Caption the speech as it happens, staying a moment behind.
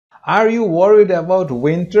Are you worried about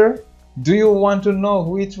winter? Do you want to know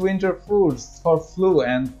which winter foods for flu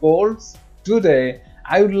and colds? Today,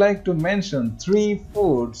 I would like to mention 3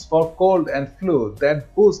 foods for cold and flu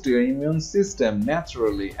that boost your immune system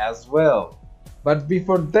naturally as well. But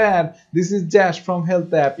before that, this is Jash from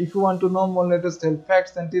Health App. If you want to know more latest health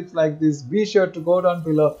facts and tips like this, be sure to go down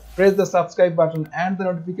below, press the subscribe button and the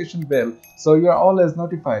notification bell so you are always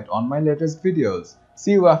notified on my latest videos.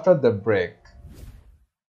 See you after the break.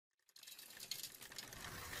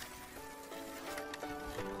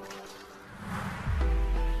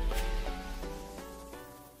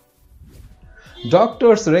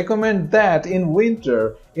 Doctors recommend that in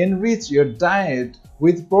winter, enrich your diet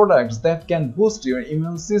with products that can boost your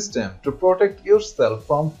immune system to protect yourself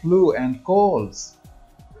from flu and colds.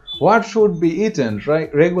 What should be eaten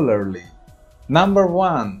regularly? Number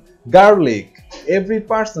 1. Garlic. Every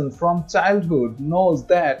person from childhood knows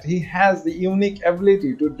that he has the unique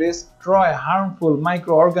ability to destroy harmful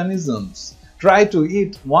microorganisms. Try to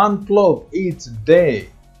eat 1 clove each day.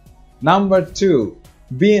 Number 2.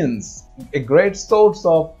 Beans. A great source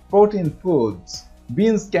of protein foods.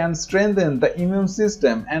 Beans can strengthen the immune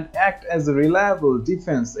system and act as a reliable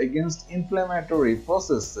defense against inflammatory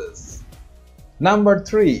processes. Number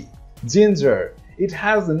 3. Ginger. It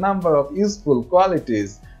has a number of useful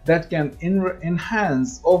qualities that can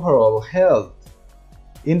enhance overall health.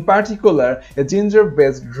 In particular, a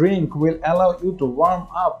ginger-based drink will allow you to warm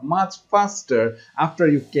up much faster after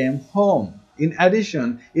you came home. In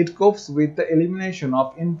addition, it copes with the elimination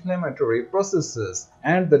of inflammatory processes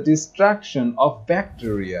and the destruction of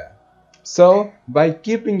bacteria. So, by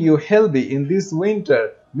keeping you healthy in this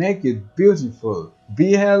winter, make it beautiful.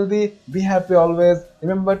 Be healthy, be happy always.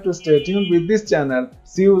 Remember to stay tuned with this channel.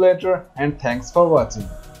 See you later and thanks for watching.